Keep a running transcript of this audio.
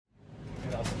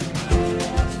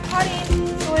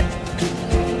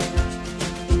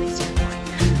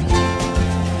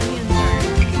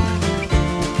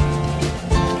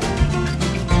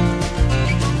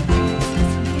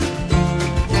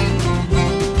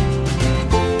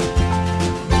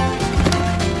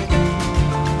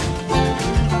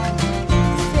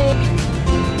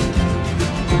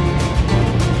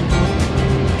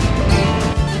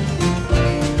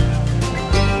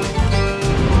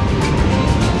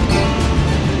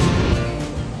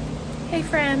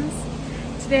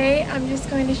today I'm just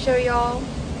going to show y'all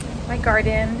my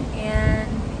garden and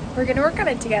we're gonna work on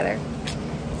it together.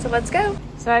 So let's go.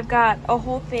 So I've got a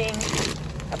whole thing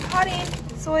of potting,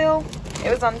 soil. It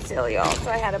was on sale, y'all, so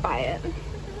I had to buy it. And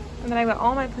then I've got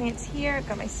all my plants here. I've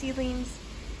got my seedlings.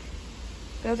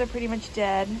 Those are pretty much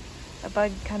dead. A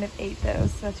bug kind of ate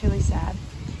those, so that's really sad.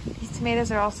 These tomatoes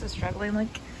are also struggling,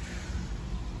 like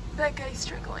that guy's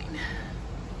struggling.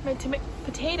 My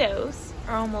potatoes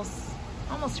are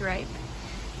almost ripe.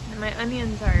 And my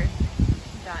onions are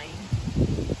dying.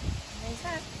 There's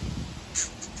that.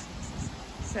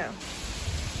 So.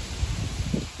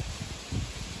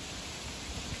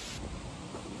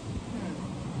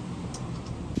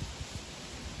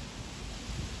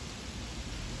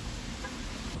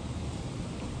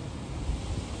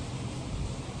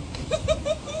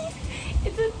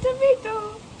 It's a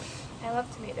tomato. I love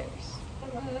tomatoes. I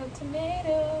love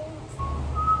tomatoes.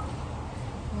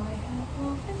 I have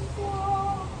often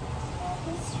walked on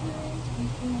the street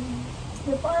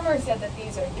before. The farmer said that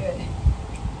these are good.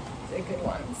 These are good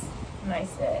ones. And I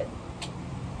said,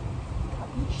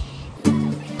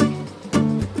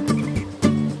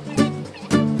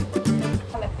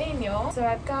 jalapeno. So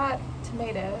I've got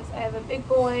tomatoes. I have a big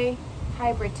boy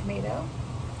hybrid tomato.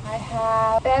 I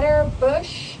have Better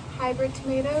Bush hybrid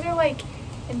tomato. They're like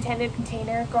intended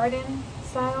container garden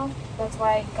style. That's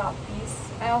why I got these.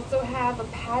 I also have a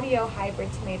patio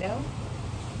hybrid tomato.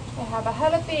 I have a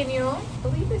jalapeno. I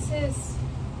believe this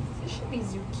should be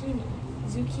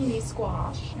zucchini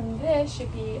squash. And this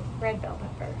should be red bell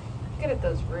pepper. Look at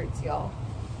those roots, y'all.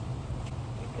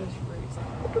 Look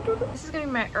at those roots. This is gonna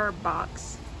be my herb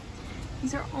box.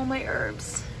 These are all my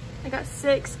herbs. I got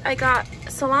 6. I got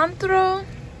cilantro,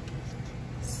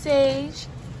 sage,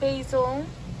 basil,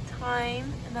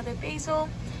 thyme, another basil,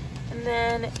 and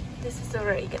then this is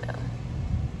oregano.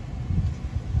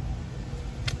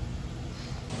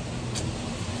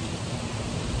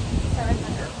 That is my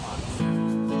herb box.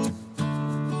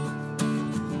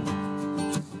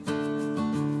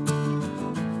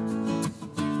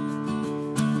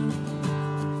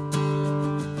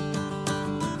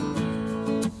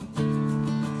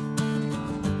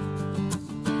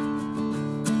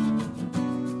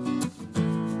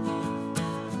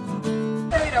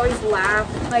 I always laugh.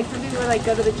 Like some people would like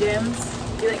go to the gyms,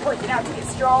 be like, working out to get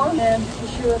strong. And the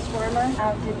shoeless farmer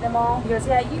outdid them all. He goes,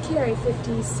 yeah, you carry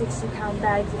 50, 60 pound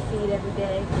bags of feed every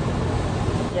day.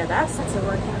 Yeah, that's a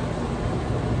workout.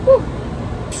 Whew.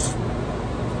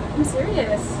 I'm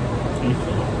serious.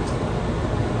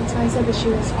 That's why I said the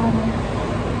shoeless farmer.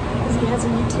 Because he has a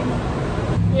YouTube.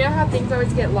 You know how things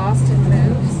always get lost in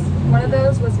moves? One of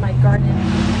those was my garden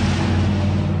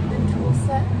tool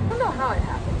set. I don't know how it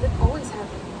happens. It always happens.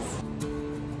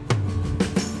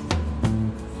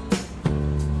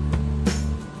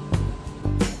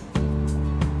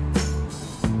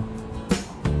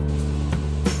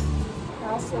 I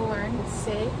also learned with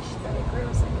sage that it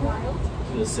grows like wild.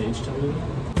 The sage tomato?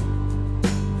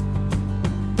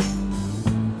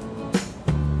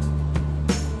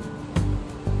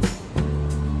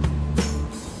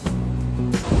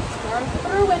 Storm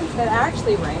through when it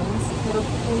actually rains. It'll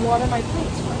water my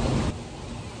plants for me.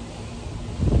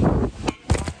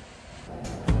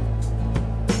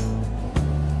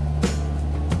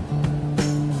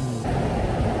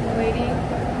 The lady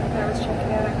that was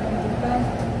checking out at Home Depot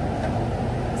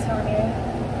was telling me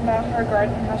about her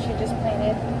garden, how she just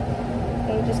planted.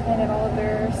 They just planted all of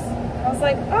theirs. I was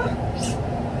like, oh,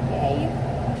 yay.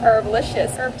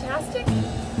 Herblicious. Herbtastic.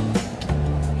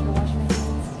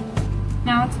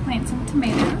 Now let's plant some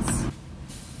tomatoes.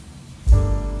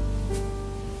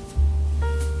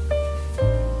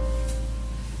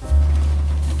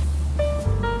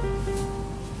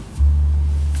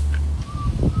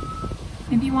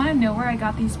 If you want to know where I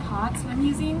got these pots I'm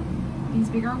using, these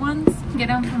bigger ones, you can get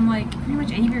them from like pretty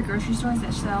much any of your grocery stores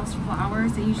that sells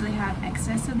flowers. They usually have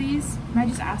excess of these. And I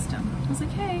just asked them. I was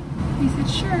like, hey. He said,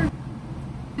 sure.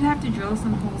 You'd have to drill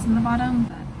some holes in the bottom,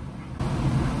 but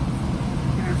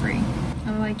they were free.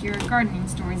 Like your gardening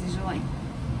stores, these are like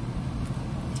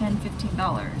 $10, $15.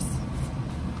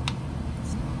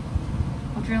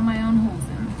 I'll drill my own holes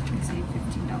in and save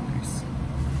 $15.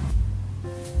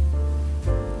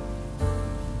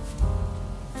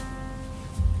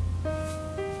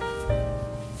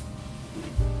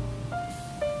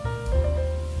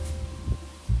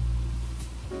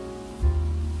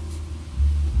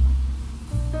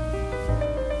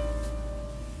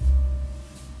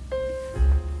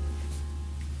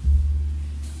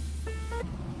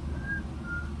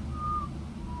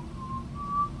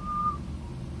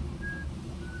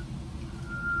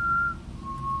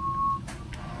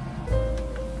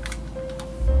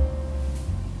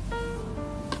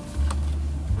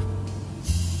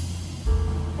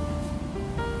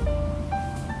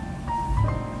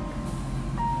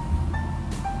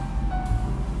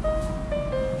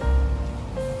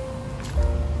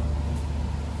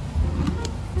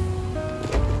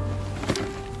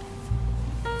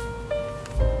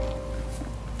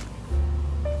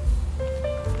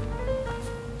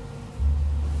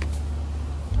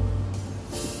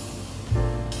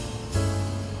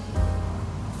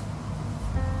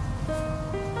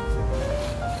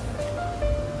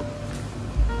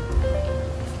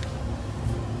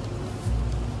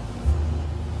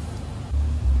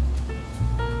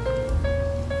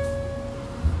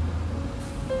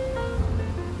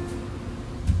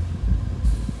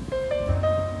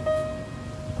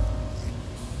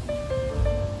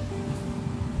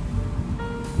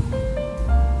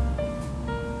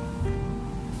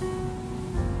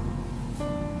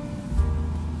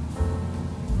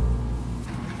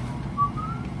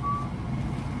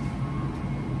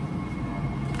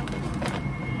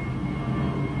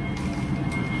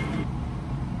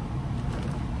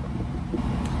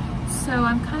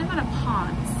 I'm kind of out of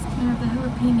pots. I have the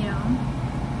jalapeno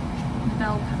and the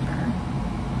bell pepper.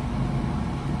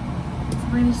 So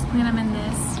we're gonna just plant them in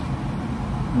this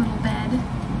little bed.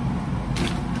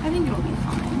 I think it'll be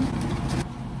fine.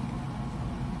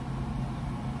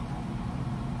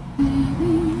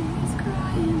 Baby's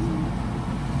crying.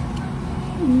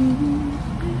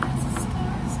 As the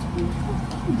stars twinkle.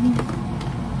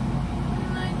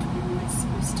 Night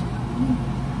whispers to me.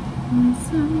 On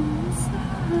some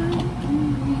side can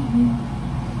breathe.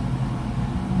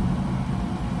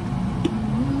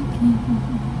 Walking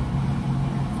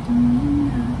after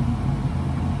midnight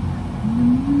in the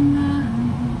moonlight,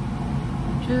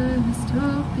 just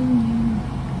hoping you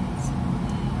stay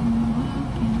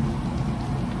walking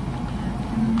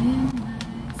after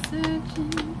midnight,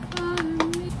 searching for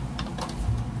me.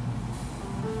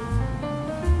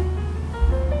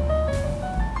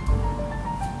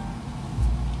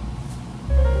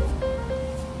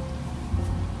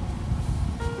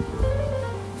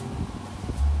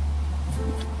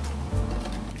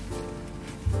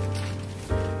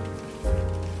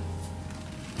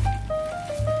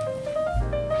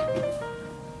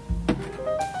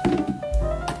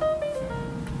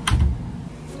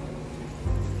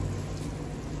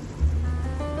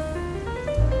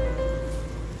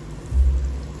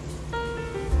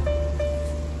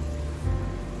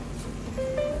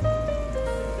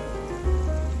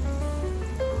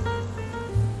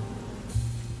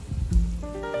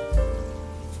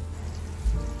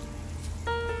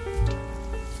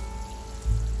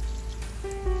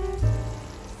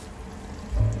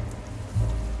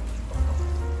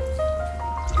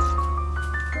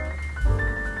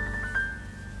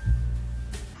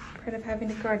 Part of having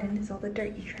a garden is all the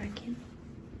dirt you track in.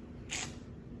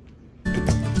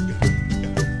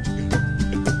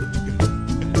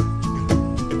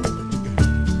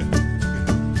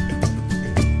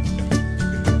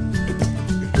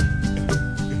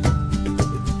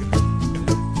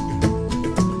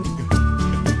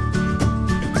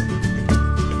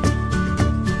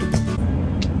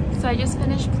 So I just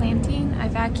finished planting. I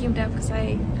vacuumed up because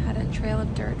I had a trail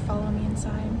of dirt follow me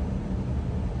inside.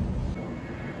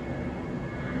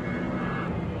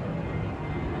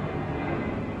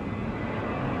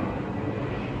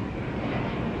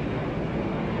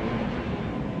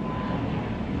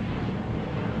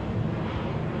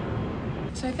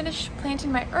 So I finished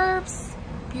planting my herbs,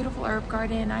 beautiful herb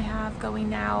garden I have going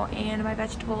now, and my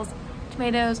vegetables,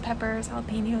 tomatoes, peppers,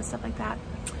 jalapenos, stuff like that,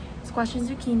 squash and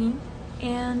zucchini.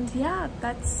 And yeah,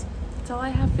 that's all I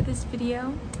have for this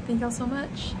video. Thank y'all so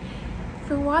much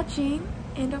for watching,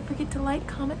 and don't forget to like,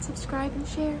 comment, subscribe, and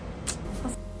share.